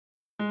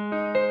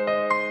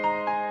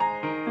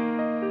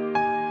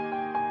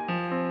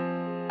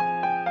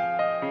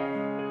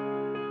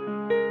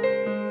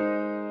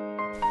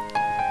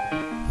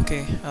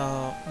Okay,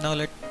 now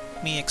let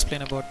me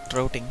explain about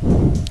routing.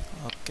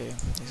 Okay,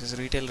 this is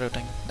retail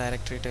routing,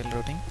 direct retail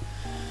routing.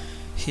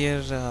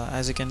 Here,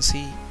 as you can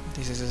see,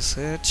 this is a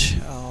search.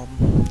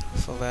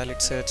 For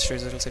valid search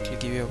results, it will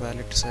give you a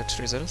valid search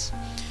results.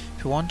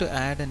 If you want to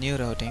add a new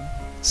routing,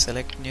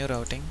 select new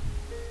routing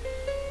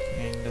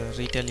and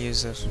retail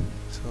user.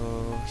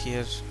 So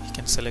here you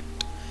can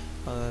select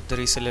the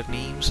reseller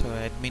names or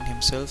admin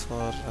himself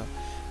or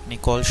any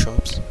call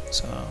shops.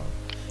 So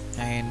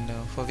and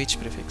for which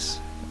prefix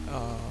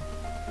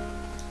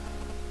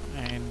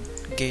and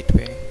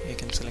gateway, you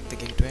can select the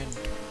gateway and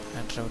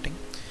add routing.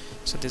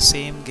 So the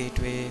same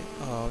gateway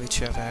which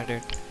you have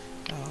added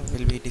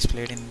will be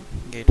displayed in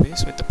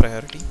gateways with the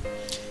priority.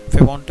 If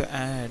I want to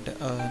add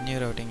a new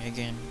routing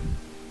again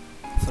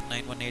for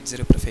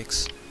 9180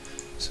 prefix,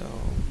 so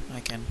I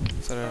can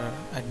for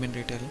admin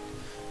retail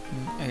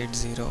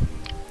 80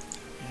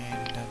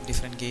 and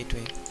different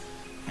gateway,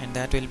 and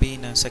that will be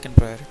in a second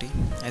priority,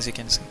 as you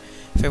can see.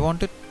 If I want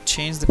to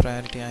change the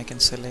priority, I can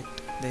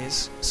select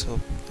this. So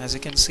as you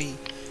can see,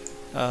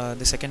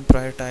 the second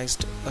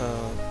prioritized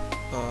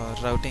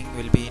routing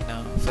will be in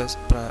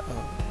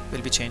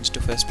will be changed to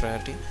first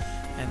priority,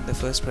 and the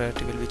first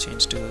priority will be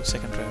changed to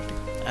second priority.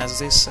 As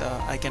this,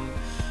 I can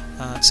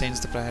change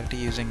the priority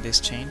using this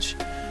change.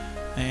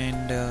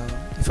 And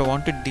if I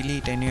want to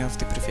delete any of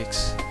the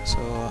prefix, so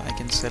I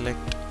can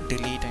select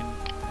delete, and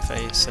if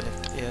I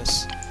select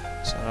yes,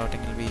 so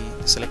routing will be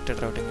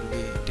selected routing will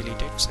be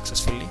deleted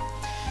successfully.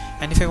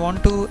 And if I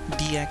want to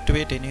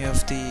deactivate any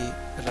of the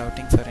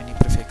routing for any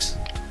prefix,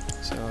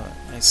 so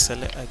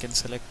I can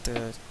select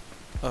the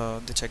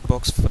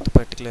checkbox for the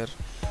particular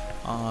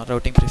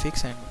routing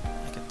prefix, and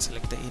I can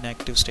select the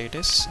inactive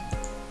status.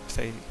 If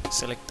I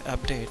select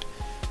update,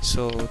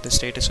 so the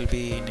status will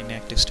be in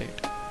inactive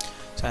state.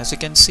 So as you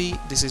can see,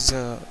 this is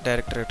a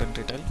direct routing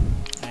retail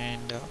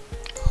and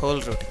whole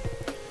routing.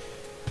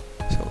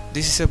 So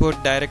this is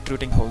about direct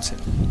routing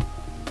wholesale.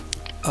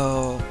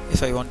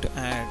 If I want to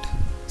add,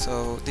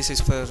 so this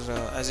is for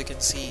as you can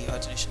see,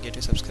 origination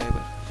gateway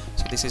subscriber.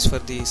 So this is for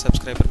the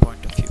subscriber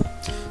point of view.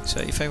 So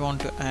if I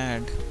want to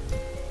add,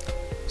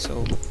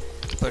 so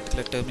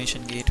particular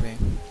termination gateway,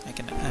 I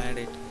can add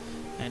it,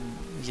 and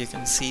you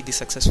can see the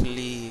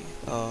successfully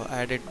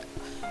added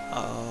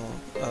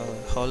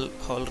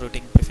whole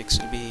routing prefix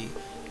will be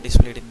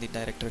displayed in the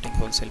direct routing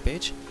wholesale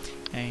page.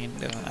 And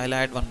I'll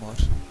add one more,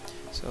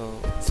 so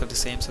for the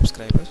same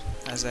subscriber,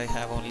 as I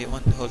have only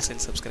one wholesale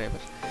subscriber,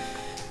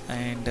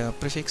 and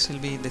prefix will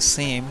be the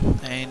same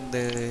and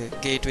the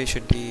gateway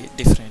should be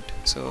different,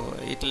 so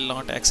it will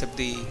not accept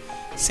the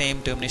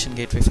same termination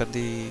gateway for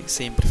the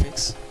same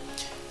prefix.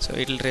 So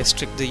it will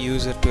restrict the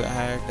user to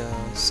add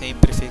same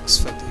prefix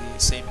for the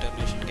same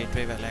termination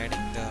gateway while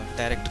adding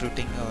direct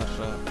routing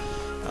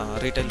or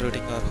retail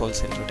routing or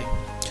wholesale routing.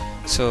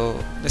 So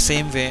the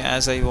same way,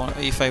 as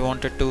if I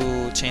wanted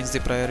to change the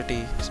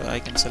priority, so I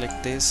can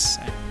select this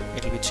and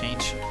it will be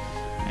changed.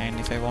 And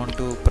if I want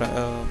to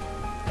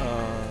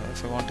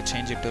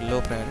change it to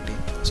low priority,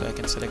 so I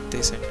can select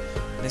this and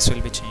this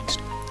will be changed.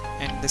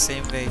 And the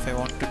same way, if I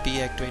want to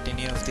deactivate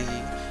any of the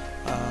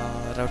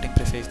routing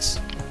prefix,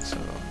 so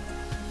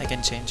I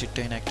can change it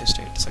to inactive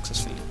state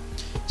successfully.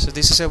 So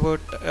this is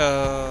about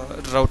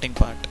routing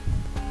part.